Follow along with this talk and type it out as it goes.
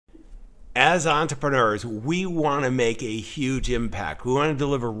as entrepreneurs, we want to make a huge impact. We want to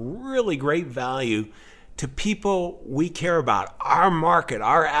deliver really great value to people we care about, our market,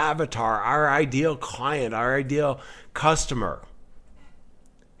 our avatar, our ideal client, our ideal customer.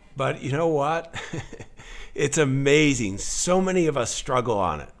 But you know what? It's amazing. So many of us struggle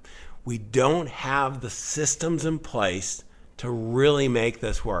on it. We don't have the systems in place to really make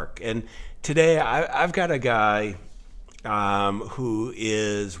this work. And today I've got a guy who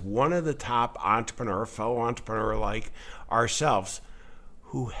is one of the top fellow entrepreneur like ourselves,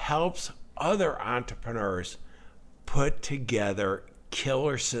 who helps other entrepreneurs put together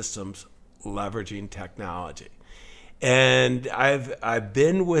killer systems leveraging technology. And I've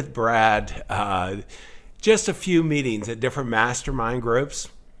been with Brad just a few meetings at different mastermind groups.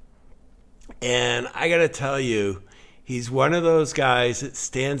 And I got to tell you, he's one of those guys that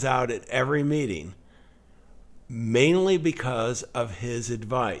stands out at every meeting, mainly because of his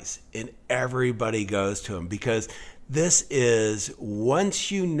advice. And everybody goes to him because this is, once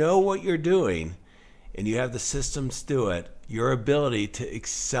you know what you're doing and you have the systems to do it, your ability to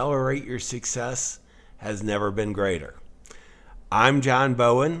accelerate your success has never been greater. I'm John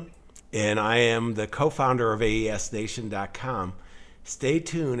Bowen, and I am the co-founder of AESNation.com. Stay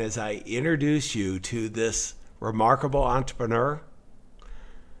tuned as I introduce you to this remarkable entrepreneur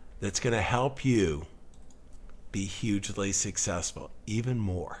that's going to help you be hugely successful, even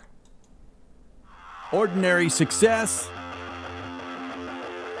more. Ordinary success?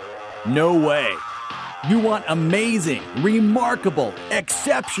 No way. You want amazing, remarkable,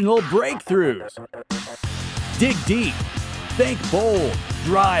 exceptional breakthroughs. Dig deep, think bold,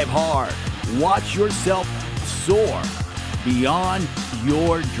 drive hard, watch yourself soar beyond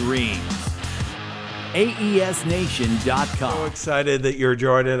your dreams. AESNation.com. So excited that you're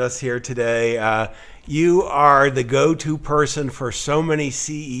joining us here today. You are the go-to person for so many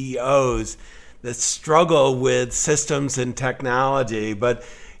CEOs that struggle with systems and technology. But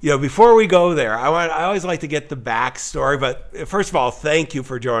before we go there, I always like to get the backstory. But first of all, thank you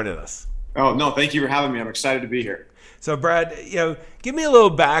for joining us. Oh, no, thank you for having me. I'm excited to be here. So Brad, give me a little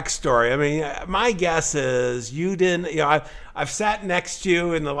backstory. I mean, my guess is you didn't, I've sat next to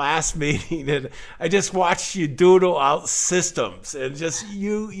you in the last meeting and I just watched you doodle out systems, and just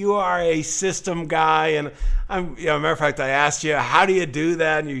you are a system guy. And matter of fact, I asked you, how do you do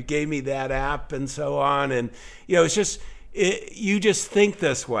that? And you gave me that app and so on. And, it's just, you just think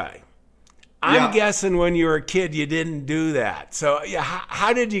this way. I'm guessing when you were a kid, you didn't do that. So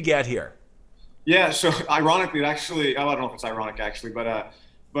how did you get here? Yeah, so ironically, actually, I don't know if it's ironic actually,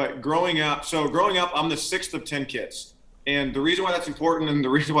 but growing up, I'm the sixth of 10 kids. And the reason why that's important, and the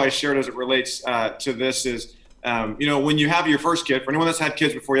reason why I shared as it relates to this is, when you have your first kid, for anyone that's had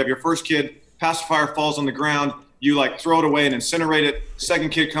kids before, you have your first kid, pacifier falls on the ground, you throw it away and incinerate it. Second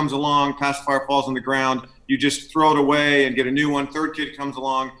kid comes along, pacifier falls on the ground, you just throw it away and get a new one. Third kid comes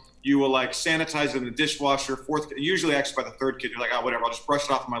along, you will sanitize it in the dishwasher. Fourth, usually actually by the third kid, you're like, oh, whatever, I'll just brush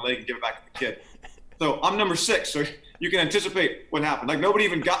it off my leg and give it back to the kid. So I'm number 6, so you can anticipate what happened. Nobody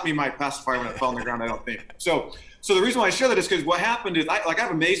even got me my pacifier when it fell on the ground, I don't think. So the reason why I share that is because what happened is I have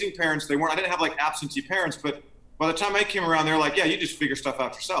amazing parents. I didn't have absentee parents, but by the time I came around, they're like, yeah, you just figure stuff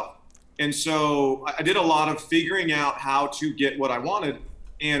out yourself. And so I did a lot of figuring out how to get what I wanted.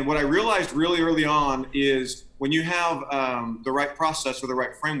 And what I realized really early on is when you have the right process or the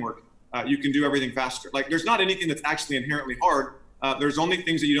right framework, you can do everything faster. There's not anything that's actually inherently hard. There's only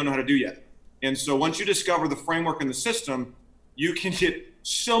things that you don't know how to do yet. And so once you discover the framework and the system, you can get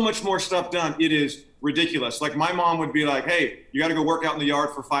so much more stuff done. It is ridiculous. My mom would be like, hey, you got to go work out in the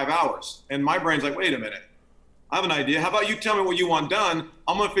yard for 5 hours. And my brain's like, wait a minute. I have an idea. How about you tell me what you want done?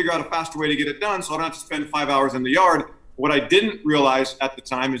 I'm going to figure out a faster way to get it done so I don't have to spend 5 hours in the yard. What I didn't realize at the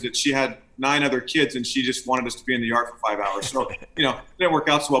time is that she had 9 other kids and she just wanted us to be in the yard for 5 hours. So, it didn't work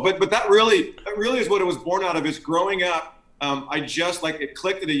out so well. But that really is what it was born out of, is growing up. It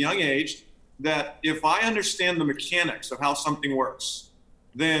clicked at a young age that if I understand the mechanics of how something works,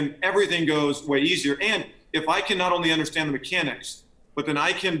 then everything goes way easier. And if I can not only understand the mechanics, but then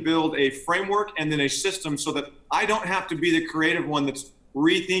I can build a framework and then a system so that I don't have to be the creative one that's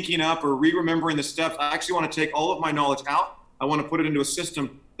rethinking up or re-remembering the steps. I actually want to take all of my knowledge out. I want to put it into a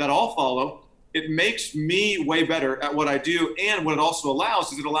system that I'll follow. It makes me way better at what I do. And what it also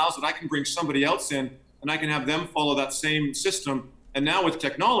allows is it allows that I can bring somebody else in and I can have them follow that same system. And now with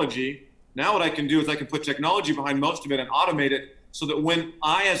technology, now what I can do is I can put technology behind most of it and automate it so that when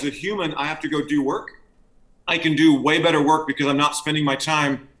I, as a human, I have to go do work, I can do way better work because I'm not spending my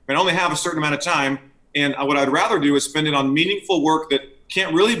time. I only have a certain amount of time. And what I'd rather do is spend it on meaningful work that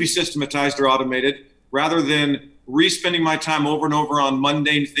can't really be systematized or automated, rather than re-spending my time over and over on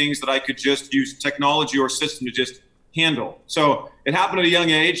mundane things that I could just use technology or system to just handle. So it happened at a young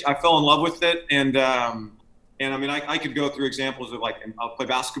age. I fell in love with it. And I mean, I could go through examples of like, I'll play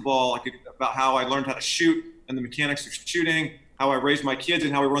basketball, about how I learned how to shoot and the mechanics of shooting, how I raised my kids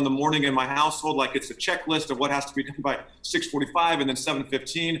and how we run the morning in my household. Like it's a checklist of what has to be done by 6:45 and then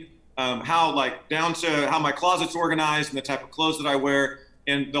 7:15. How like down to how my closet's organized and the type of clothes that I wear.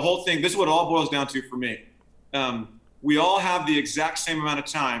 And the whole thing, this is what it all boils down to for me. We all have the exact same amount of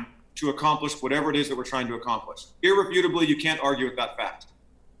time to accomplish whatever it is that we're trying to accomplish. Irrefutably, you can't argue with that fact.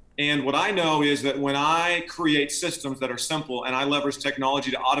 And what I know is that when I create systems that are simple and I leverage technology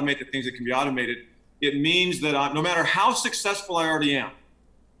to automate the things that can be automated, it means that no matter how successful I already am,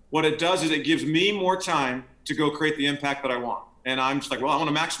 what it does is it gives me more time to go create the impact that I want. And I'm just like, well, I want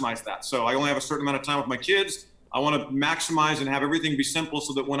to maximize that. So I only have a certain amount of time with my kids. I want to maximize and have everything be simple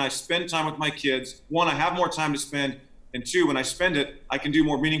so that when I spend time with my kids, one, I have more time to spend, and two, when I spend it, I can do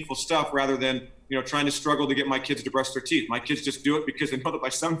more meaningful stuff rather than, trying to struggle to get my kids to brush their teeth. My kids just do it because they know that by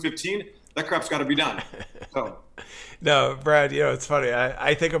 7:15, that crap's got to be done. So. No, Brad, it's funny.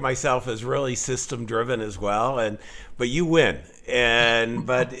 I think of myself as really system driven as well, but you win.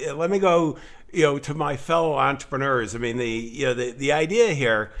 But let me go, to my fellow entrepreneurs. I mean, the idea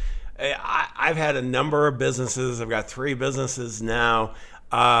here, I've had a number of businesses. I've got 3 businesses now.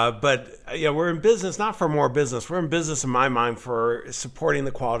 But we're in business not for more business. We're in business, in my mind, for supporting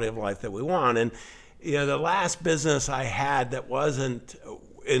the quality of life that we want. And the last business I had that wasn't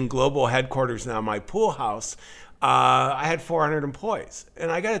in global headquarters now, my pool house, I had 400 employees. And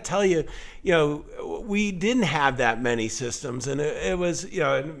I got to tell you, we didn't have that many systems, and it was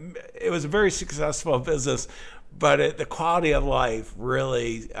a very successful business, but the quality of life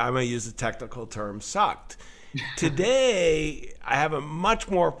really, I'm going to use the technical term, sucked. Today, I have a much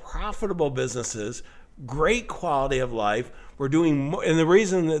more profitable businesses, great quality of life. We're doing more, and the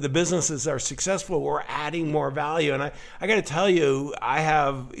reason that the businesses are successful, we're adding more value. And I got to tell you,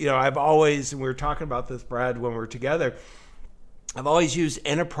 I've always, and we were talking about this, Brad, when we were together, I've always used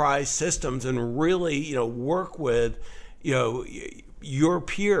enterprise systems and really, work with, your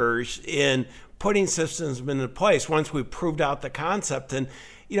peers in putting systems into place once we proved out the concept. And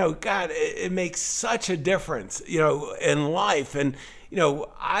God, it makes such a difference, in life. And,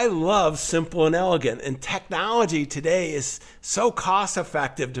 I love simple and elegant. And technology today is so cost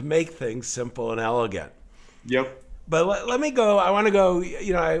effective to make things simple and elegant. Yep. But let me go. I want to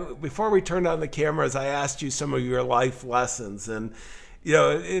go, before we turned on the cameras, I asked you some of your life lessons. And,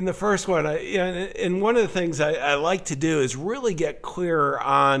 in the first one, and one of the things I like to do is really get clearer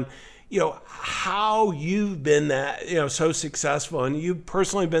on, how you've been that, so successful, and you've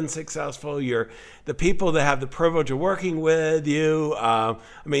personally been successful. You're the people that have the privilege of working with you.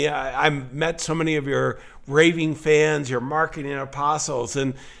 I met so many of your raving fans, your marketing apostles,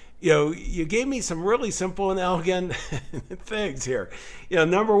 and, you gave me some really simple and elegant things here.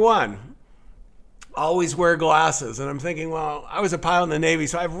 Number one, always wear glasses. And I'm thinking, well, I was a pilot in the Navy,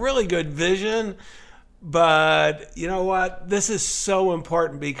 so I have really good vision. But you know what? This is so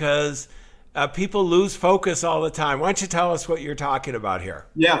important because people lose focus all the time. Why don't you tell us what you're talking about here?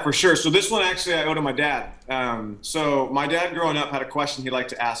 Yeah, for sure. So this one actually I owe to my dad. So my dad growing up had a question he'd like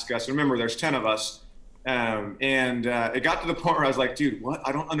to ask us. Remember, there's 10 of us. It got to the point where I was like, dude, what?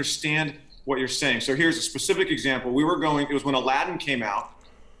 I don't understand what you're saying. So here's a specific example. It was when Aladdin came out.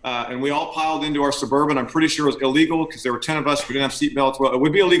 And we all piled into our Suburban. I'm pretty sure it was illegal because there were 10 of us. We didn't have seatbelts. Well, it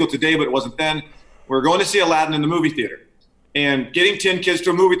would be illegal today, but it wasn't then. We were going to see Aladdin in the movie theater. And getting 10 kids to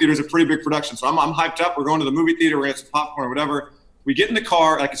a movie theater is a pretty big production. So I'm hyped up. We're going to the movie theater. We're going to get some popcorn or whatever. We get in the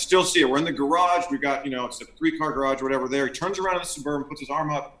car. I can still see it. We're in the garage. We got, it's a 3-car garage or whatever there. He turns around in the Suburban, puts his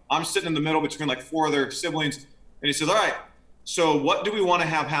arm up. I'm sitting in the middle between like 4 other siblings. And he says, all right, so what do we want to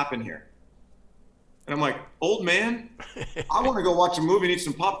have happen here? And I'm like, old man, I want to go watch a movie and eat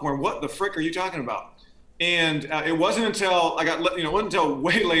some popcorn. What the frick are you talking about? And it wasn't until it wasn't until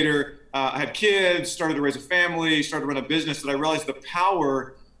way later, I had kids, started to raise a family, started to run a business, that I realized the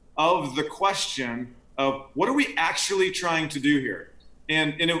power of the question of what are we actually trying to do here?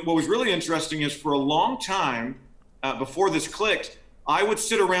 And what was really interesting is for a long time before this clicked, I would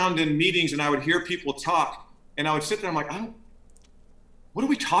sit around in meetings and I would hear people talk, and I would sit there. I'm like, what are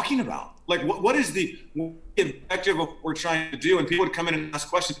we talking about? Like, what is the objective of what we're trying to do? And people would come in and ask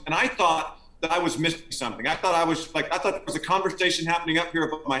questions, and I thought that I was missing something. I thought there was a conversation happening up here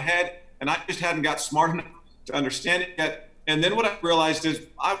above my head, and I just hadn't got smart enough to understand it yet. And then what I realized is,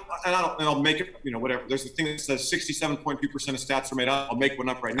 I'll make it, whatever. There's a thing that says 67.2% of stats are made up. I'll make one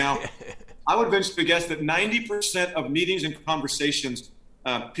up right now. I would venture to guess that 90% of meetings and conversations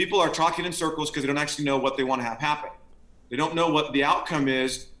people are talking in circles because they don't actually know what they want to have happen. They don't know what the outcome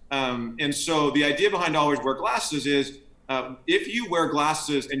is. And so the idea behind always wear glasses is if you wear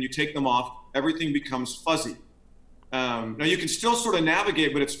glasses and you take them off, everything becomes fuzzy. Now you can still sort of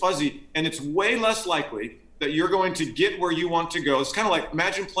navigate, but it's fuzzy, and it's way less likely that you're going to get where you want to go. It's kind of like,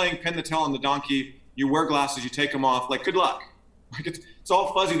 imagine playing pin the tail on the donkey. You wear glasses, you take them off, like good luck. Like it's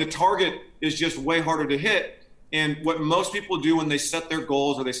all fuzzy. The target is just way harder to hit. And what most people do when they set their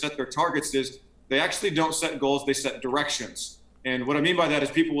goals or they set their targets is they actually don't set goals, they set directions. And what I mean by that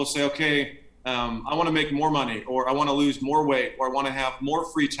is people will say, okay, I want to make more money, or I want to lose more weight, or I want to have more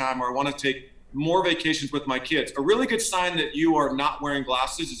free time, or I want to take more vacations with my kids. A really good sign that you are not wearing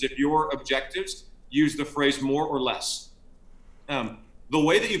glasses is if your objectives use the phrase more or less. The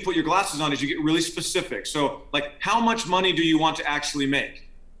way that you put your glasses on is you get really specific. So like, how much money do you want to actually make?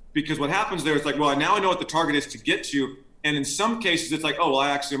 Because what happens there is like, well, now I know what the target is to get to. And in some cases it's like, oh, well, I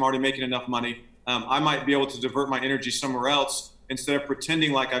actually am already making enough money. I might be able to divert my energy somewhere else instead of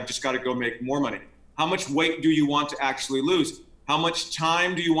pretending like I've just got to go make more money. How much weight do you want to actually lose? How much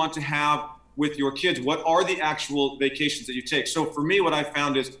time do you want to have with your kids? What are the actual vacations that you take? So for me, what I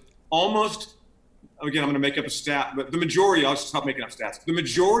found is almost, again, I'm going to make up a stat, but the majority, I'll stop making up stats. The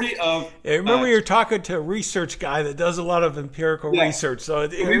majority of... Yeah, remember you're talking to a research guy that does a lot of empirical research. So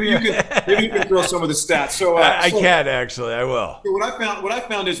maybe you can throw some of the stats. So I can actually, I will. So what I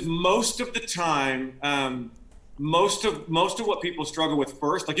found is most of the time, most of what people struggle with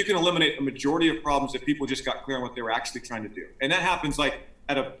first, like you can eliminate a majority of problems if people just got clear on what they were actually trying to do. And that happens like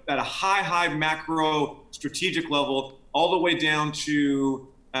at a high macro strategic level, all the way down to,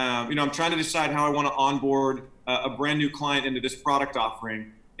 I'm trying to decide how I want to onboard a brand new client into this product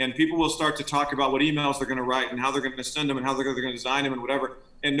offering. And people will start to talk about what emails they're going to write and how they're going to send them and how they're going to design them and whatever.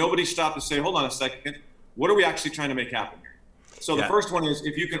 And nobody stopped to say, hold on a second, what are we actually trying to make happen here? So the first one is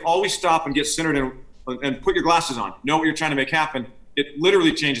if you can always stop and get centered and put your glasses on, know what you're trying to make happen, it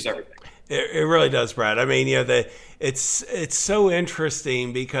literally changes everything. It really does, Brad. I mean, it's so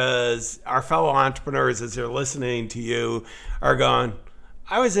interesting because our fellow entrepreneurs, as they're listening to you, are going,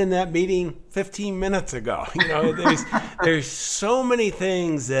 I was in that meeting 15 minutes ago. There's so many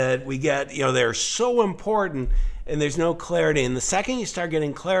things that we get, they're so important, and there's no clarity. And the second you start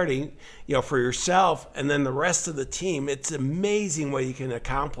getting clarity, for yourself and then the rest of the team, it's amazing what you can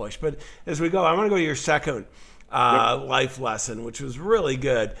accomplish. But as we go, I'm going to go to your second life lesson, which was really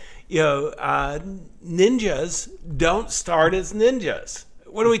good. Ninjas don't start as ninjas.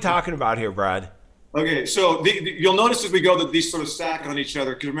 What are we talking about here, Brad? Okay, so you'll notice as we go that these sort of stack on each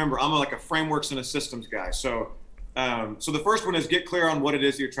other, because remember, I'm like a frameworks and a systems guy. So the first one is get clear on what it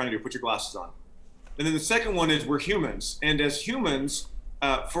is that you're trying to do, put your glasses on. And then the second one is we're humans. And as humans,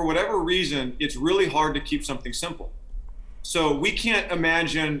 for whatever reason, it's really hard to keep something simple. So we can't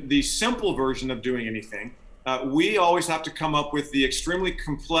imagine the simple version of doing anything. We always have to come up with the extremely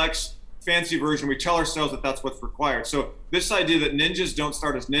complex, fancy version. We tell ourselves that that's what's required. So this idea that ninjas don't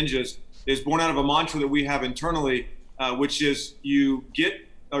start as ninjas is born out of a mantra that we have internally, which is you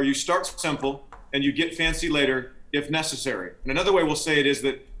start simple and you get fancy later if necessary. And another way we'll say it is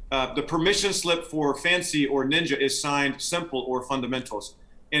that the permission slip for fancy or ninja is signed simple or fundamentals.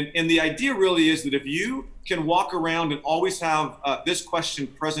 And the idea really is that if you can walk around and always have this question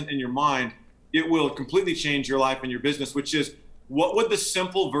present in your mind, it will completely change your life and your business, which is, what would the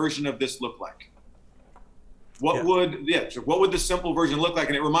simple version of this look like? What would the simple version look like?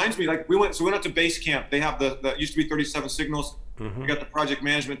 And it reminds me, like we went out to Basecamp. They have the used to be 37 Signals. We got the project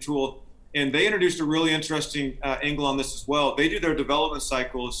management tool, and they introduced a really interesting angle on this as well. They do their development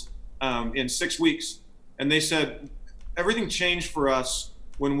cycles in 6 weeks, and they said everything changed for us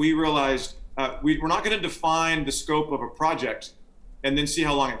when we realized we're not going to define the scope of a project and then see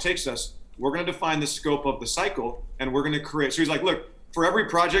how long it takes us. We're going to define the scope of the cycle, and we're going to create. So he's like, look, for every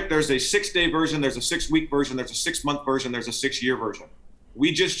project, there's a 6-day version, there's a 6-week version, there's a 6-month version, there's a 6-year version.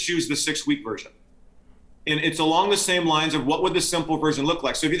 We just choose the 6-week version. And it's along the same lines of what would the simple version look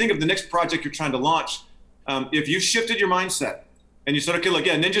like. So if you think of the next project you're trying to launch, if you shifted your mindset and you said, okay, look,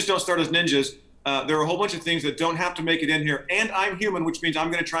 ninjas don't start as ninjas. There are a whole bunch of things that don't have to make it in here. And I'm human, which means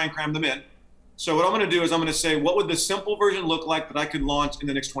I'm going to try and cram them in. So what I'm going to do is I'm going to say, what would the simple version look like that I could launch in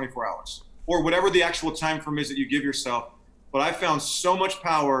the next 24 hours? Or whatever the actual time frame is that you give yourself. But I found so much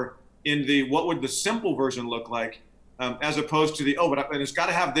power in the what would the simple version look like, as opposed to and it's got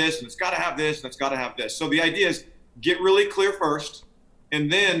to have this, and it's got to have this, and it's got to have this. So the idea is get really clear first,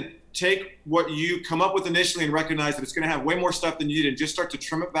 and then take what you come up with initially and recognize that it's going to have way more stuff than you need, and just start to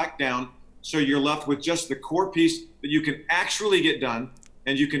trim it back down so you're left with just the core piece that you can actually get done.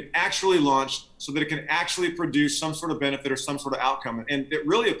 and you can actually launch so that it can actually produce some sort of benefit or some sort of outcome. And it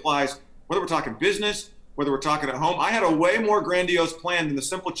really applies whether we're talking business, whether we're talking at home. I had a way more grandiose plan than the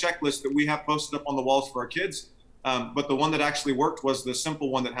simple checklist that we have posted up on the walls for our kids. But the one that actually worked was the simple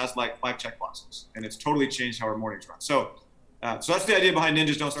one that has like 5 check boxes, and it's totally changed how our mornings run. So that's the idea behind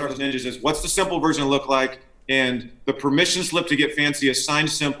Ninjas Don't Start as Ninjas, is what's the simple version look like? And the permission slip to get fancy is signed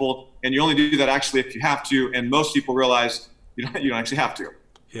simple, and you only do that actually if you have to. And most people realize you don't actually have to.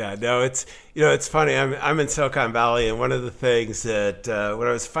 Yeah, no, it's funny. I'm in Silicon Valley, and one of the things that when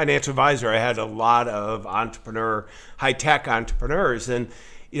I was a financial advisor, I had a lot of high tech entrepreneurs, and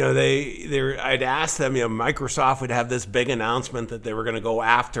I'd ask them, Microsoft would have this big announcement that they were going to go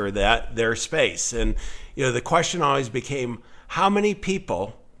after their space, and the question always became, how many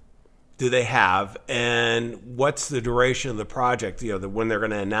people do they have, and what's the duration of the project? When they're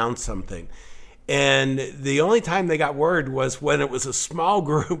going to announce something. And the only time they got word was when it was a small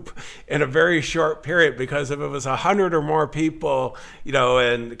group in a very short period, because if it was 100 or more people,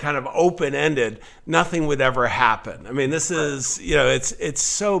 and kind of open-ended, nothing would ever happen. I mean, this is, it's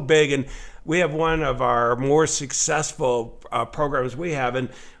so big. And we have one of our more successful programs we have, and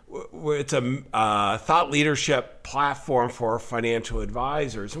it's a thought leadership platform for financial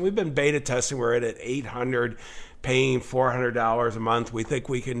advisors. And we've been beta testing. We're at 800, paying $400 a month. We think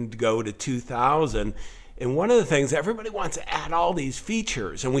we can go to 2,000. And one of the things, everybody wants to add all these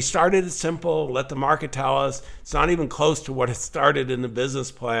features. And we started it simple, let the market tell us. It's not even close to what it started in the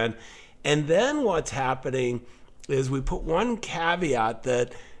business plan. And then what's happening is we put one caveat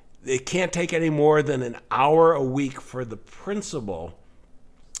that it can't take any more than an hour a week for the principal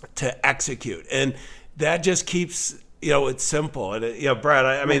to execute. And that just keeps, it's simple. And, Brad,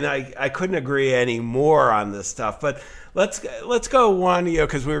 I couldn't agree any more on this stuff, but let's go one,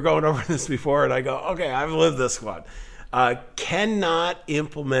 because we were going over this before, and I go, okay, I've lived this one. Cannot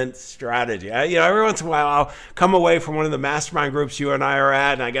implement strategy. Every once in a while I'll come away from one of the mastermind groups you and I are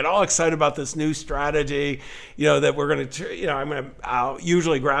at, and I get all excited about this new strategy, that we're going to, I'll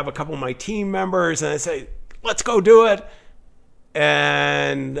usually grab a couple of my team members and I say, let's go do it.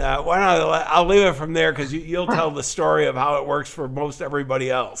 And why not? I'll leave it from there, because you'll tell the story of how it works for most everybody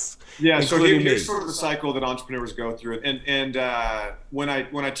else. Yeah. So here's sort of the cycle that entrepreneurs go through. And when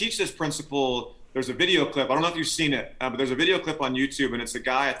I teach this principle, there's a video clip. I don't know if you've seen it, but there's a video clip on YouTube, and it's a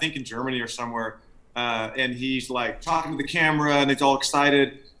guy, I think in Germany or somewhere, and he's like talking to the camera, and he's all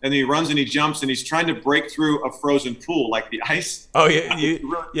excited. And then he runs and he jumps and he's trying to break through a frozen pool, like the ice. Oh yeah,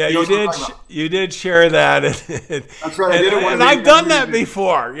 you did share that. That's right. I did it and I've done that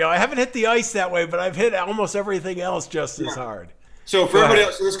before. I haven't hit the ice that way, but I've hit almost everything else just as hard. So for everybody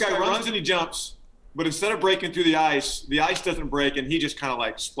else, so this guy runs and he jumps, but instead of breaking through the ice doesn't break, and he just kind of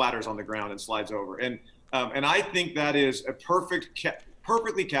like splatters on the ground and slides over. And I think that is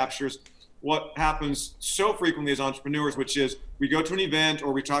perfectly captures what happens so frequently as entrepreneurs, which is we go to an event,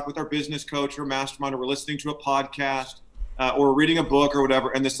 or we talk with our business coach or mastermind, or we're listening to a podcast, or reading a book or whatever,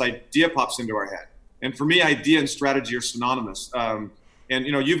 and this idea pops into our head. And for me, idea and strategy are synonymous. And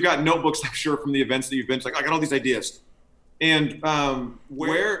you've got notebooks, I'm sure, from the events that you've been to, like, I got all these ideas. And so what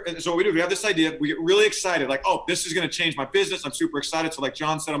we do, we have this idea, we get really excited, like, oh, this is going to change my business. I'm super excited. So like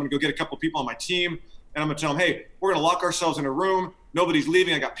John said, I'm going to go get a couple of people on my team, and I'm going to tell them, hey, we're going to lock ourselves in a room. Nobody's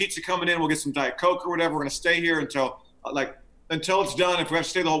leaving. I got pizza coming in. We'll get some Diet Coke or whatever. We're going to stay here until it's done. If we have to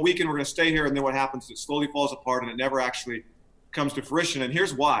stay the whole weekend, we're going to stay here. And then what happens is it slowly falls apart, and it never actually comes to fruition. And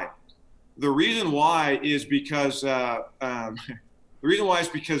here's why. The reason why is because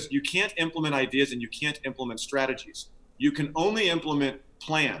you can't implement ideas and you can't implement strategies. You can only implement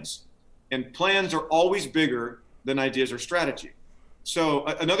plans, and plans are always bigger than ideas or strategy. So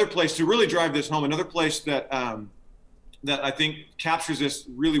another place to really drive this home, another place that I think captures this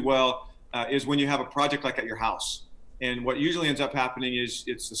really well is when you have a project like at your house. And what usually ends up happening is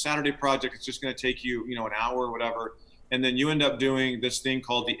it's a Saturday project. It's just going to take you, an hour or whatever. And then you end up doing this thing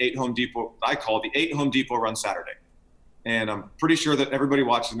called the 8 Home Depot. I call it the 8 Home Depot Run Saturday. And I'm pretty sure that everybody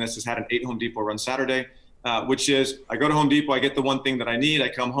watching this has had an 8 Home Depot Run Saturday, which is I go to Home Depot, I get the one thing that I need. I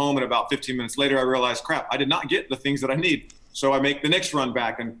come home, and about 15 minutes later, I realize, crap, I did not get the things that I need. So I make the next run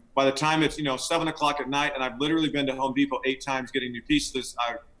back. And by the time it's, 7:00 at night, and I've literally been to Home Depot 8 times getting new pieces,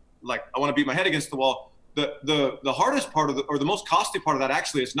 I want to beat my head against the wall. The hardest part or the most costly part of that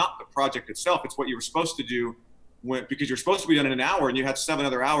actually is not the project itself. It's what you were supposed to do because you're supposed to be done in an hour, and you had 7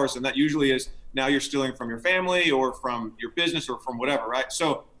 other hours. And that usually is now you're stealing from your family or from your business or from whatever, right?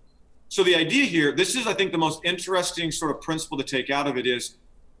 So the idea here, this is, I think, the most interesting sort of principle to take out of it is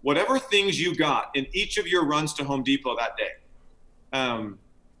whatever things you got in each of your runs to Home Depot that day,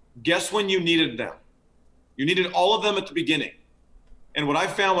 guess when you needed them? You needed all of them at the beginning. And what I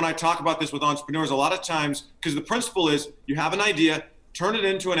found when I talk about this with entrepreneurs, a lot of times, because the principle is you have an idea, turn it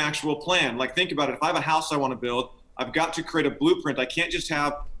into an actual plan. Like, think about it. If I have a house I want to build, I've got to create a blueprint. I can't just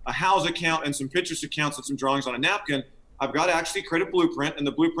have a house account and some Pinterest accounts and some drawings on a napkin. I've got to actually create a blueprint, and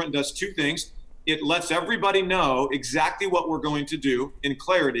the blueprint does two things. It lets everybody know exactly what we're going to do in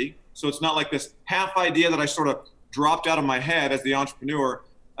clarity. So it's not like this half idea that I sort of dropped out of my head as the entrepreneur.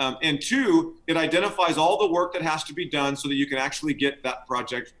 And two, it identifies all the work that has to be done so that you can actually get that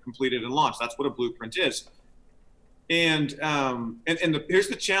project completed and launched. That's what a blueprint is. And here's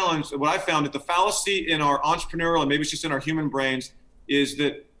the challenge. What I found that the fallacy in our entrepreneurial, and maybe it's just in our human brains, is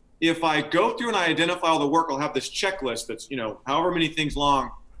that if I go through and I identify all the work, I'll have this checklist that's, however many things long.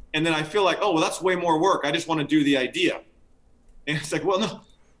 And then I feel like, oh, well, that's way more work. I just want to do the idea. And it's like, well, no,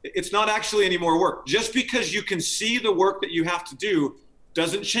 it's not actually any more work. Just because you can see the work that you have to do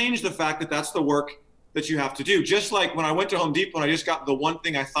doesn't change the fact that that's the work that you have to do. Just like when I went to Home Depot and I just got the one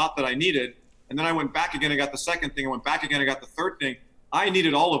thing I thought that I needed, and then I went back again and got the second thing, I went back again and got the third thing, I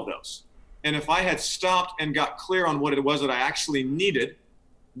needed all of those. And if I had stopped and got clear on what it was that I actually needed,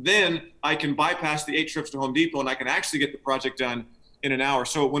 then I can bypass the 8 trips to Home Depot and I can actually get the project done in an hour.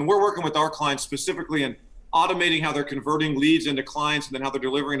 So when we're working with our clients specifically and automating how they're converting leads into clients and then how they're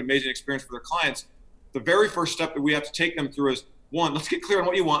delivering an amazing experience for their clients, the very first step that we have to take them through is, 1, let's get clear on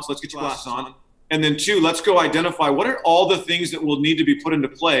what you want. So let's get your glasses on. And then 2, let's go identify what are all the things that will need to be put into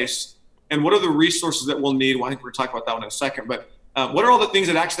place and what are the resources that we'll need. Well, I think we're going to talk about that one in a second, but what are all the things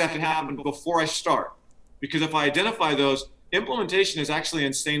that actually have to happen before I start? Because if I identify those, implementation is actually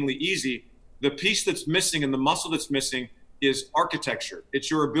insanely easy. The piece that's missing and the muscle that's missing is architecture.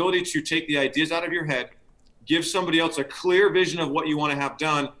 It's your ability to take the ideas out of your head, give somebody else a clear vision of what you want to have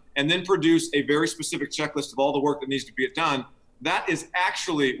done, and then produce a very specific checklist of all the work that needs to be done. That is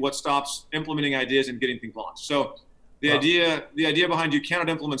actually what stops implementing ideas and getting things launched. So the idea behind You Cannot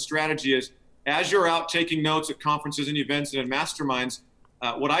Implement Strategy is, as you're out taking notes at conferences and events and in masterminds,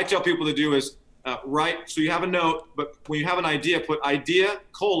 what I tell people to do is write, so you have a note, but when you have an idea, put idea,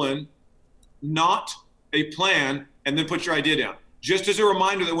 not a plan, and then put your idea down. Just as a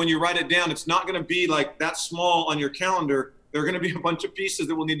reminder that when you write it down, it's not going to be like that small on your calendar. There are going to be a bunch of pieces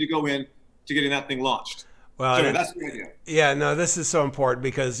that will need to go in to getting that thing launched. Well, so that's the idea. Yeah, no, this is so important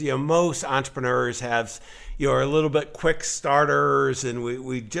because, most entrepreneurs have, are a little bit quick starters and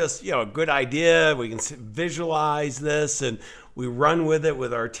we just, a good idea. We can visualize this and we run with it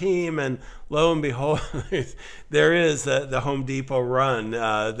with our team. And lo and behold, there is the Home Depot run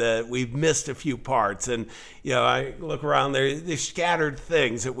that we've missed a few parts. And, I look around there, there's scattered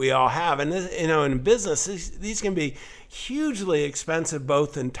things that we all have. And, in business, these can be hugely expensive,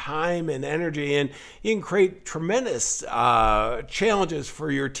 both in time and energy, and you can create tremendous challenges for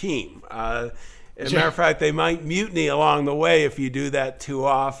your team. As a matter of fact, they might mutiny along the way if you do that too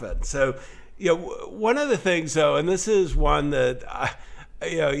often. So, one of the things, though, and this is one that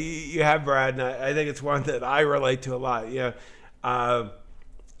you have, Brad, and I think it's one that I relate to a lot. I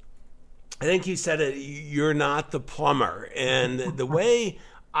think you said it. You're not the plumber, and the way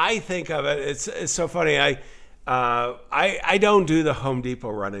I think of it, it's so funny. I don't do the Home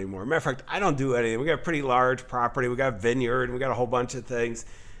Depot run anymore. Matter of fact, I don't do anything. We got a pretty large property. We got a vineyard. And we got a whole bunch of things.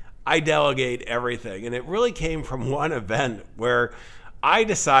 I delegate everything. And it really came from one event where I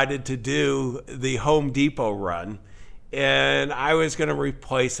decided to do the Home Depot run. And I was going to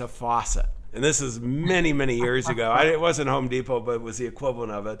replace a faucet. And this is many, many years ago. It wasn't Home Depot, but it was the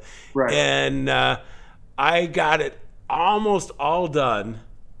equivalent of it. Right. And I got it almost all done,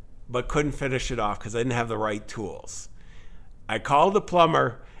 but couldn't finish it off because I didn't have the right tools. I called the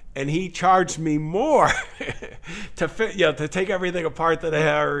plumber, and he charged me more to take everything apart that I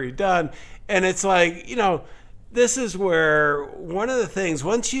had already done. And it's like, this is where one of the things,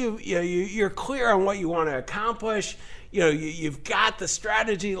 once you're clear on what you want to accomplish, you've got the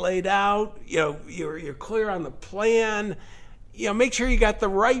strategy laid out, you're clear on the plan, make sure you got the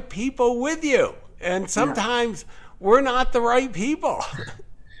right people with you. And sometimes we're not the right people.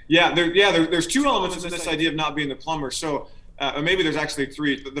 There's 2 elements in this idea of not being the plumber. So maybe there's actually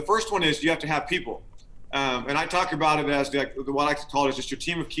 3. The first one is you have to have people. And I talk about it as what I call it is just your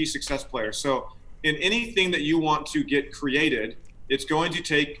team of key success players. So in anything that you want to get created, it's going to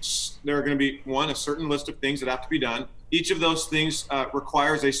take, there are going to be, a certain list of things that have to be done. Each of those things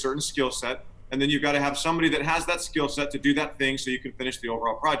requires a certain skill set. And then you've got to have somebody that has that skill set to do that thing so you can finish the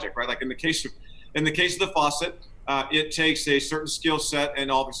overall project, right? Like in the case of the faucet, it takes a certain skill set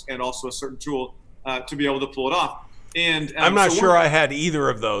and also a certain tool to be able to pull it off. And I'm not sure I had either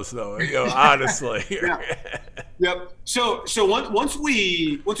of those, though. Honestly. Yep. So once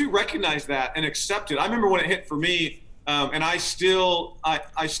we recognize that and accept it, I remember when it hit for me. And I still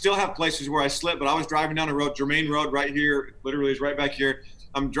have places where I slip, but I was driving down a road, Germain Road right here, literally is right back here.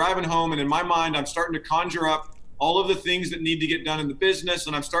 I'm driving home, and in my mind, I'm starting to conjure up all of the things that need to get done in the business,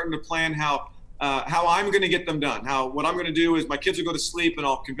 and I'm starting to plan how I'm going to get them done. What I'm going to do is my kids will go to sleep, and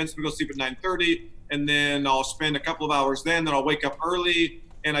I'll convince them to go sleep at 9:30, and then I'll spend a couple of hours then I'll wake up early,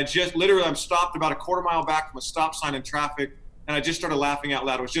 and I'm stopped about a quarter mile back from a stop sign in traffic, and I just started laughing out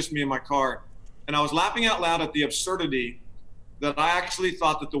loud. It was just me in my car, and I was laughing out loud at the absurdity that I actually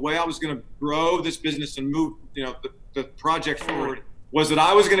thought that the way I was going to grow this business and move, the project forward was that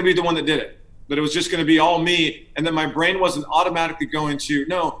I was going to be the one that did it, that it was just going to be all me, and that my brain wasn't automatically going to,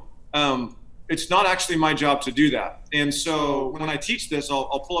 it's not actually my job to do that. And so when I teach this,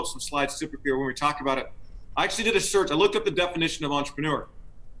 I'll pull up some slides typically, or when we talk about it. I actually did a search. I looked up the definition of entrepreneur,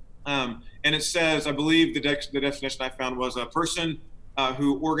 and it says, I believe the definition I found was a person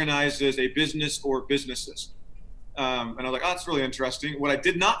who organizes a business or businesses. And I was like, oh, that's really interesting. What I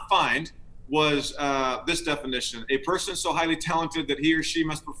did not find was this definition: a person so highly talented that he or she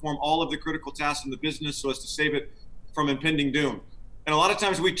must perform all of the critical tasks in the business so as to save it from impending doom. And a lot of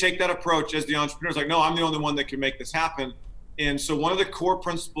times we take that approach as the entrepreneurs, like, no, I'm the only one that can make this happen. And so one of the core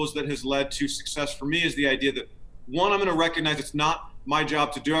principles that has led to success for me is the idea that, one, I'm going to recognize it's not my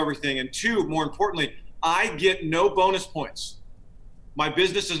job to do everything. And two, more importantly, I get no bonus points. My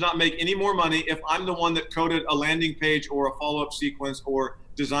business does not make any more money if I'm the one that coded a landing page or a follow-up sequence or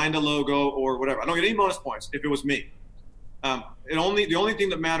designed a logo or whatever. I don't get any bonus points if it was me. The only thing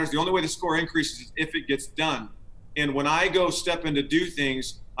that matters, the only way the score increases is if it gets done. And when I go step in to do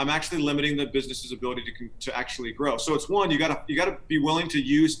things, I'm actually limiting the business's ability to actually grow. So it's one, you gotta be willing to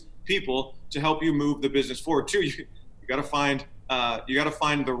use people to help you move the business forward. Two, you gotta find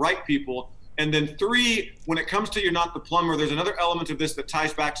the right people. And then three, when it comes to you're not the plumber, there's another element of this that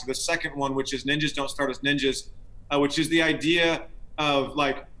ties back to the second one, which is ninjas don't start as ninjas, which is the idea of,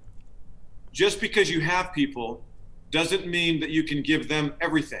 like, just because you have people doesn't mean that you can give them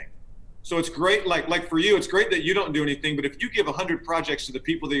everything. So it's great, like for you, it's great that you don't do anything, but if you give 100 projects to the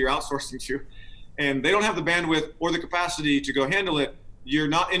people that you're outsourcing to, and they don't have the bandwidth or the capacity to go handle it, you're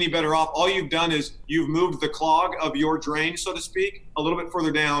not any better off. All you've done is you've moved the clog of your drain, so to speak, a little bit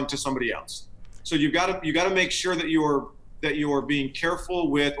further down to somebody else. So you got to make sure that you're being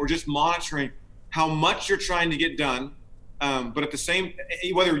careful with, or just monitoring how much you're trying to get done, but at the same,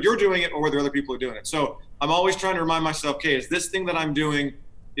 whether you're doing it or whether other people are doing it. So I'm always trying to remind myself, okay, is this thing that I'm doing,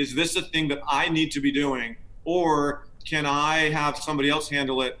 is this a thing that I need to be doing, or can I have somebody else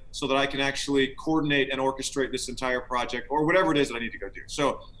handle it so that I can actually coordinate and orchestrate this entire project, or whatever it is that I need to go do?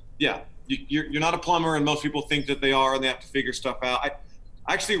 So yeah, you're not a plumber, and most people think that they are, and they have to figure stuff out.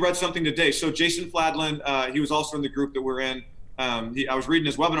 I actually read something today. So Jason Fladlin, he was also in the group that we're in. I was reading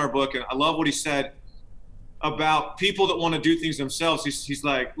his webinar book, and I love what he said about people that want to do things themselves. He's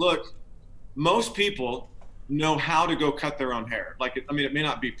like, look, most people know how to go cut their own hair. It may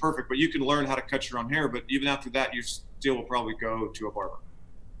not be perfect, but you can learn how to cut your own hair. But even after that, you still will probably go to a barber.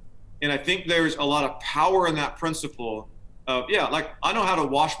 And I think there's a lot of power in that principle of, I know how to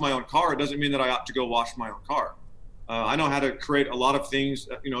wash my own car. It doesn't mean that I ought to go wash my own car. I know how to create a lot of things,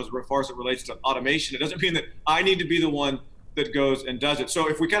 as far as it relates to automation. It doesn't mean that I need to be the one that goes and does it. So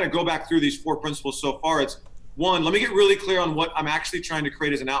if we kind of go back through these four principles so far, it's one, let me get really clear on what I'm actually trying to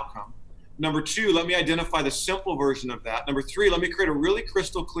create as an outcome. Number two, let me identify the simple version of that. Number three, let me create a really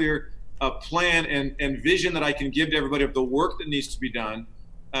crystal clear plan and vision that I can give to everybody of the work that needs to be done.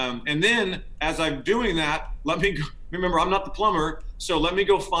 And then as I'm doing that, let me go, remember, I'm not the plumber, so let me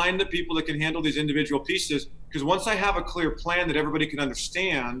go find the people that can handle these individual pieces. Because once I have a clear plan that everybody can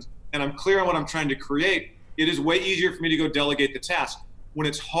understand, and I'm clear on what I'm trying to create, it is way easier for me to go delegate the task. When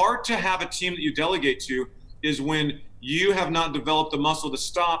it's hard to have a team that you delegate to is when you have not developed the muscle to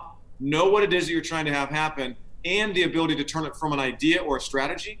stop, know what it is that you're trying to have happen, and the ability to turn it from an idea or a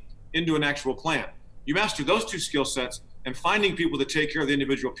strategy into an actual plan. You master those two skill sets, and finding people to take care of the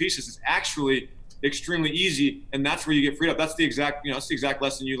individual pieces is actually extremely easy, and that's where you get freed up. That's the exact, that's the exact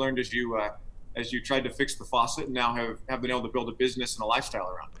lesson you learned as you tried to fix the faucet, and now have been able to build a business and a lifestyle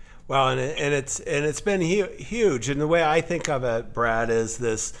around it. Well, and it's been huge. And the way I think of it, Brad, is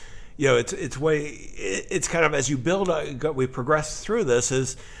this. It's kind of as you build. We progress through this.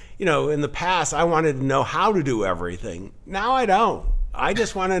 Is in the past, I wanted to know how to do everything. Now I don't. I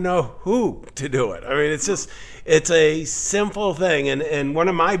just want to know who to do it. I mean, it's a simple thing. And one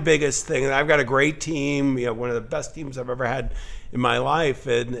of my biggest things, I've got a great team, one of the best teams I've ever had in my life,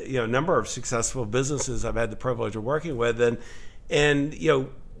 and, a number of successful businesses I've had the privilege of working with. And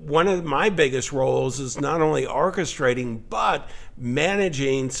one of my biggest roles is not only orchestrating, but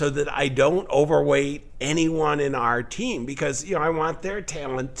managing so that I don't overweight anyone in our team, because, I want their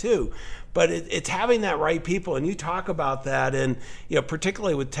talent too. But it's having that right people. And you talk about that, and,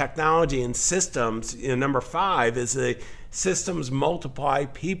 particularly with technology and systems, number 5 is the systems multiply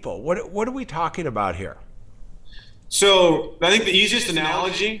people. What are we talking about here? So I think the easiest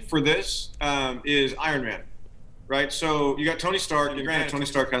analogy for this is Iron Man. Right, so you got Tony Stark, and granted, Tony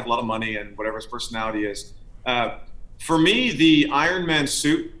Stark has a lot of money and whatever his personality is. For me, the Iron Man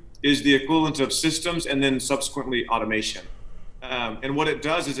suit is the equivalent of systems and then subsequently automation. And what it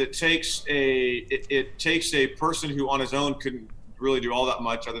does is it takes a person who on his own couldn't really do all that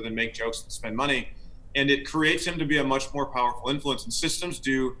much other than make jokes and spend money, and it creates him to be a much more powerful influence. And systems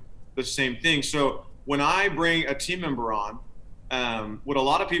do the same thing. So when I bring a team member on, what a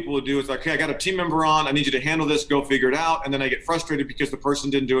lot of people would do is like, okay, I got a team member on, I need you to handle this, go figure it out. And then I get frustrated because the person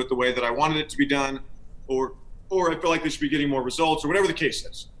didn't do it the way that I wanted it to be done, or I feel like they should be getting more results, or whatever the case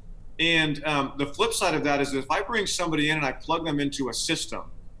is. And the flip side of that is that if I bring somebody in and I plug them into a system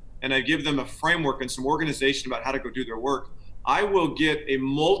and I give them a framework and some organization about how to go do their work, I will get a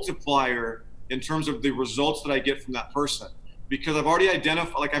multiplier in terms of the results that I get from that person. Because I've already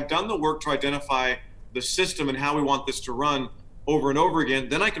identified, like I've done the work to identify the system and how we want this to run over and over again.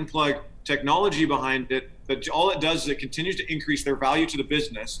 Then I can plug technology behind it, but all it does is it continues to increase their value to the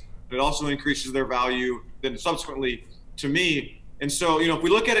business. It also increases their value then subsequently to me. And so, if we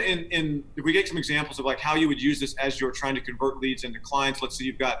look at it if we get some examples of like how you would use this as you're trying to convert leads into clients. Let's say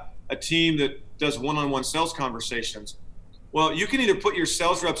you've got a team that does one-on-one sales conversations. Well, you can either put your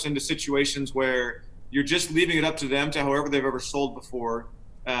sales reps into situations where you're just leaving it up to them to however they've ever sold before,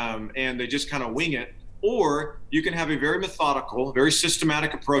 and they just kind of wing it. Or you can have a very methodical, very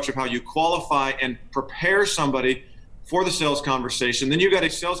systematic approach of how you qualify and prepare somebody for the sales conversation. Then you've got a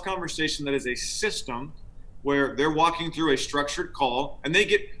sales conversation that is a system where they're walking through a structured call, and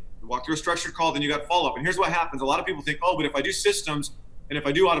they walk through a structured call, then you got follow-up. And here's what happens. A lot of people think, but if I do systems and if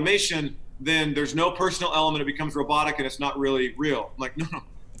I do automation, then there's no personal element. It becomes robotic and it's not really real. I'm like, no.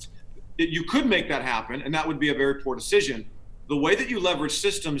 You could make that happen, and that would be a very poor decision. The way that you leverage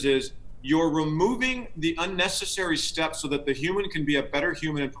systems is you're removing the unnecessary steps so that the human can be a better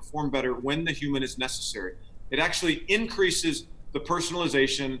human and perform better when the human is necessary. It actually increases the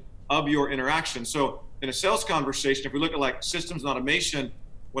personalization of your interaction. So in a sales conversation, if we look at like systems and automation,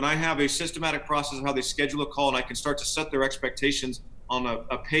 when I have a systematic process of how they schedule a call and I can start to set their expectations on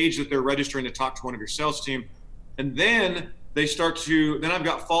a page that they're registering to talk to one of your sales team, and then then I've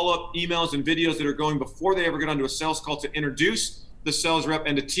got follow-up emails and videos that are going before they ever get onto a sales call to introduce the sales rep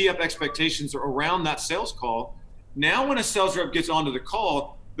and to tee up expectations around that sales call. Now, when a sales rep gets onto the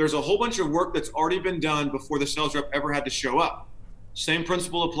call, there's a whole bunch of work that's already been done before the sales rep ever had to show up. Same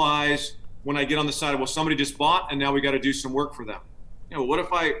principle applies when I get on the side of, well, somebody just bought and now we got to do some work for them. What if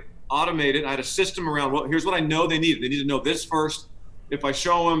I automated, I had a system around, well, here's what I know they need. They need to know this first. If I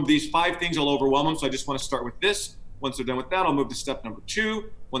show them these 5 things, I'll overwhelm them. So I just want to start with this. Once they're done with that, I'll move to step number 2.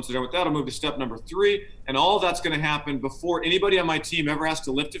 Once they're done with that, I'll move to step number 3. And all that's going to happen before anybody on my team ever has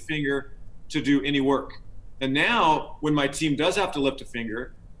to lift a finger to do any work. And now, when my team does have to lift a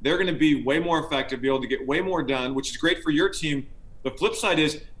finger, they're going to be way more effective, be able to get way more done, which is great for your team. The flip side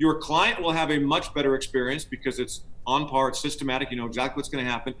is your client will have a much better experience because it's on par, it's systematic, you know exactly what's going to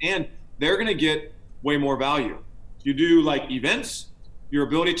happen, and they're going to get way more value. You do like events, your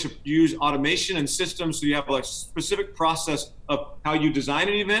ability to use automation and systems, so you have a specific process of how you design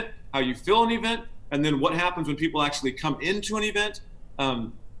an event, how you fill an event, and then what happens when people actually come into an event.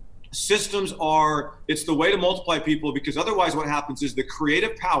 Systems it's the way to multiply people, because otherwise what happens is the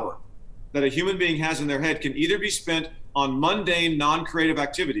creative power that a human being has in their head can either be spent on mundane, non-creative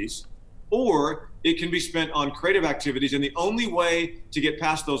activities, or it can be spent on creative activities. And the only way to get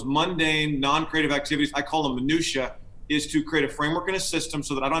past those mundane, non-creative activities, I call them minutia, is to create a framework and a system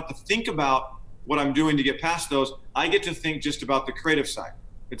so that I don't have to think about what I'm doing to get past those. I get to think just about the creative side.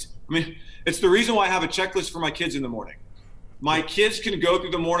 It's the reason why I have a checklist for my kids in the morning. My kids can go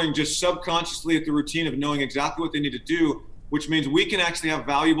through the morning just subconsciously at the routine of knowing exactly what they need to do, which means we can actually have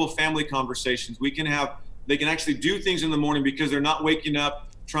valuable family conversations. They can actually do things in the morning because they're not waking up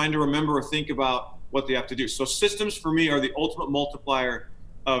trying to remember or think about what they have to do. So systems for me are the ultimate multiplier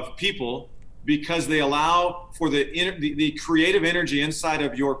of people, because they allow for the creative energy inside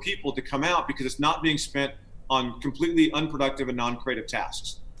of your people to come out, because it's not being spent on completely unproductive and non-creative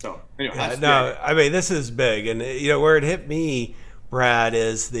tasks. So anyway, this is big. And where it hit me Brad,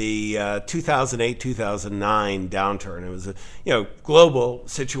 is the 2008-2009 downturn. It was a global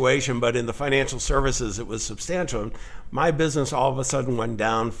situation, but in the financial services, it was substantial. My business all of a sudden went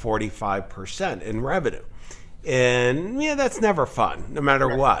down 45% in revenue. And that's never fun, no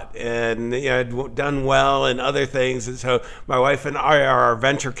matter what. And I'd done well in other things. And so my wife and I are our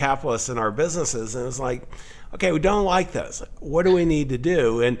venture capitalists in our businesses. And it's like, okay, we don't like this. What do we need to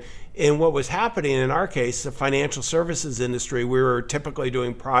do? And what was happening in our case, the financial services industry, we were typically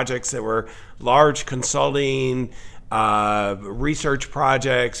doing projects that were large consulting, research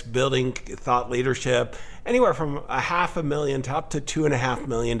projects, building thought leadership, anywhere from $500,000 to up to $2.5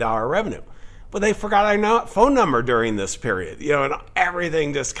 million revenue. But they forgot our phone number during this period, and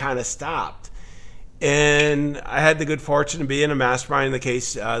everything just kind of stopped. And I had the good fortune to be in a mastermind, in the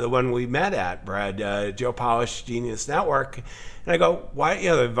case, the one we met at, Brad, Joe Polish Genius Network. And I go, why,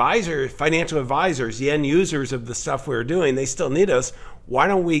 the advisors, financial advisors, the end users of the stuff we were doing, they still need us. Why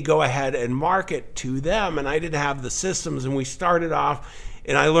don't we go ahead and market to them? And I didn't have the systems, and we started off,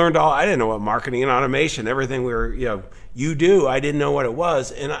 and I learned I didn't know what marketing and automation, everything we were, you do, I didn't know what it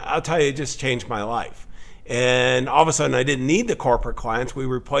was. And I'll tell you, it just changed my life. And all of a sudden, I didn't need the corporate clients. We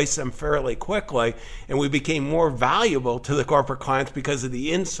replaced them fairly quickly, and we became more valuable to the corporate clients because of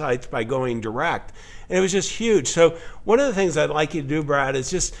the insights by going direct. And it was just huge. So one of the things I'd like you to do, Brad, is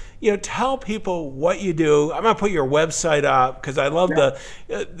just tell people what you do. I'm going to put your website up because I love the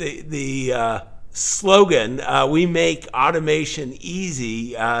slogan. We make automation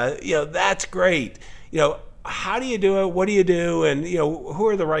easy. That's great. How do you do it? What do you do? And who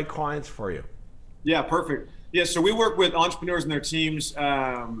are the right clients for you? Yeah, perfect. Yeah, so we work with entrepreneurs and their teams.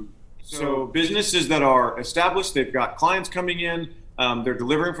 So businesses that are established, they've got clients coming in, they're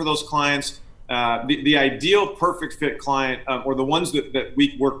delivering for those clients. The ideal perfect fit client, or the ones that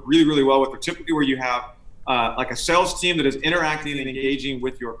we work really, really well with, are typically where you have like a sales team that is interacting and engaging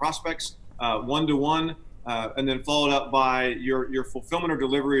with your prospects one-to-one, and then followed up by your fulfillment or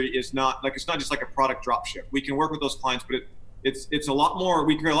delivery is not like, it's not just like a product drop ship. We can work with those clients, but it's a lot more,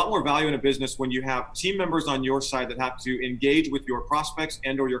 we create a lot more value in a business when you have team members on your side that have to engage with your prospects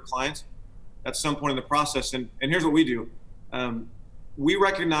and or your clients at some point in the process. And here's what we do. We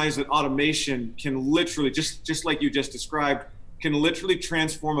recognize that automation can literally, just like you just described, can literally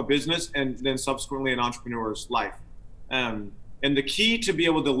transform a business and then subsequently an entrepreneur's life. And the key to be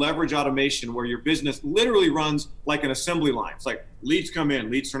able to leverage automation where your business literally runs like an assembly line. It's like leads come in,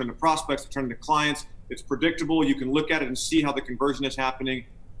 leads turn into prospects, turn into clients. It's predictable. You can look at it and see how the conversion is happening.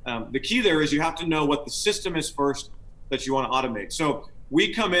 The key there is you have to know what the system is first that you want to automate. So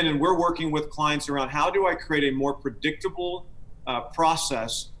we come in and we're working with clients around how do I create a more predictable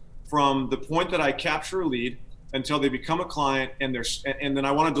process from the point that I capture a lead until they become a client, and then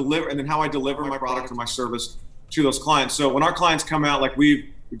I want to deliver, and then how I deliver my product or my service to those clients. So when our clients come out, like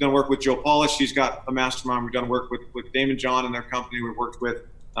we've done work with Joe Polish, he's got a mastermind. We've done work with Damon John and their company. We've worked with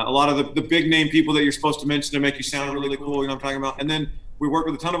a lot of the big name people that you're supposed to mention to make you sound really cool, you know what I'm talking about. And then we work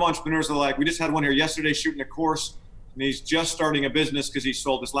with a ton of entrepreneurs that are like, we just had one here yesterday shooting a course, and he's just starting a business because he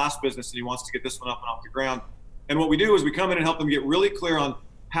sold his last business and he wants to get this one up and off the ground. And what we do is we come in and help them get really clear on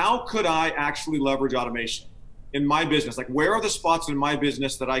how could I actually leverage automation in my business? Like, where are the spots in my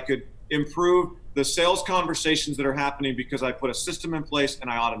business that I could improve the sales conversations that are happening because I put a system in place and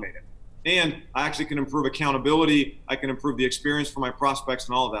I automate it? And I actually can improve accountability. I can improve the experience for my prospects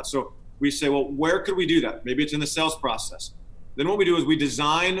and all of that. So we say, well, where could we do that? Maybe it's in the sales process. Then what we do is we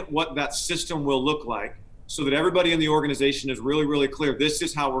design what that system will look like so that everybody in the organization is really, really clear. This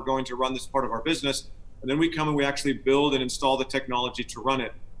is how we're going to run this part of our business. And then we come and we actually build and install the technology to run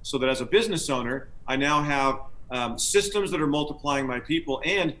it so that as a business owner, I now have systems that are multiplying my people,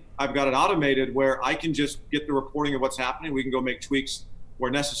 and I've got it automated where I can just get the reporting of what's happening. We can go make tweaks where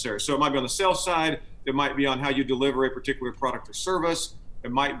necessary. So it might be on the sales side. It might be on how you deliver a particular product or service.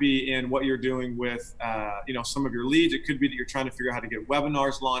 It might be in what you're doing with some of your leads. It could be that you're trying to figure out how to get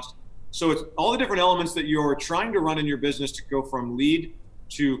webinars launched. So it's all the different elements that you're trying to run in your business to go from lead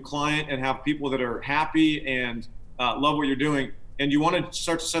to client and have people that are happy and love what you're doing. And you want to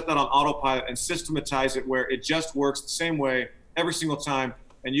start to set that on autopilot and systematize it where it just works the same way every single time,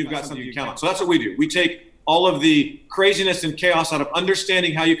 and you've got something you count on. So that's what we do. We take all of the craziness and chaos out of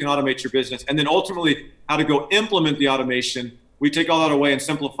understanding how you can automate your business, and then ultimately how to go implement the automation. We take all that away and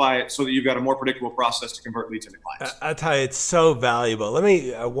simplify it so that you've got a more predictable process to convert leads into clients. I'll tell you, it's so valuable. Let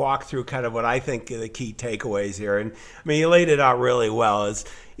me walk through kind of what I think are the key takeaways here. And I mean, you laid it out really well. Is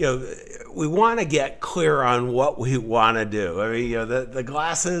we want to get clear on what we want to do. I mean, the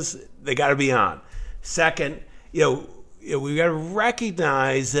glasses, they got to be on. Second, we got to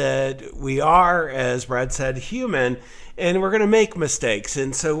recognize that we are, as Brad said, human, and we're going to make mistakes.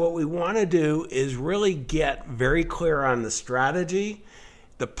 And so what we want to do is really get very clear on the strategy,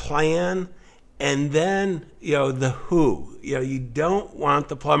 the plan, and then, the who. You don't want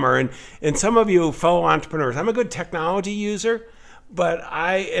the plumber. And some of you fellow entrepreneurs, I'm a good technology user, but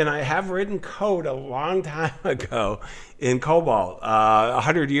I have written code a long time ago in COBOL,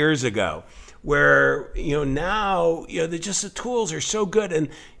 100 years ago, where, now, the tools are so good. And,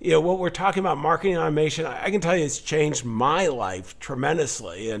 what we're talking about, marketing automation, I can tell you it's changed my life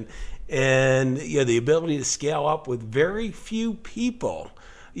tremendously. And the ability to scale up with very few people.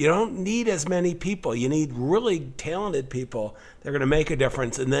 You don't need as many people. You need really talented people that are going to make a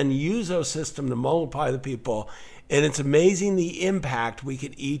difference, and then use those systems to multiply the people. And it's amazing the impact we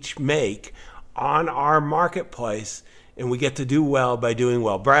can each make on our marketplace, and we get to do well by doing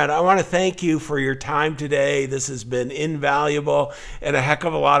well. Brad, I want to thank you for your time today. This has been invaluable and a heck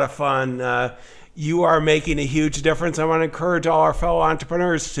of a lot of fun. You are making a huge difference. I want to encourage all our fellow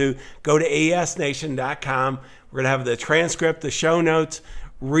entrepreneurs to go to AESNation.com. We're going to have the transcript, the show notes.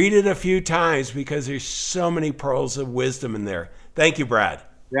 Read it a few times because there's so many pearls of wisdom in there. Thank you, Brad.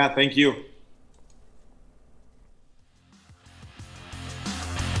 Yeah, thank you.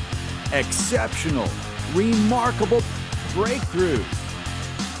 Exceptional, remarkable breakthroughs.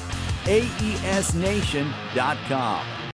 AESNation.com.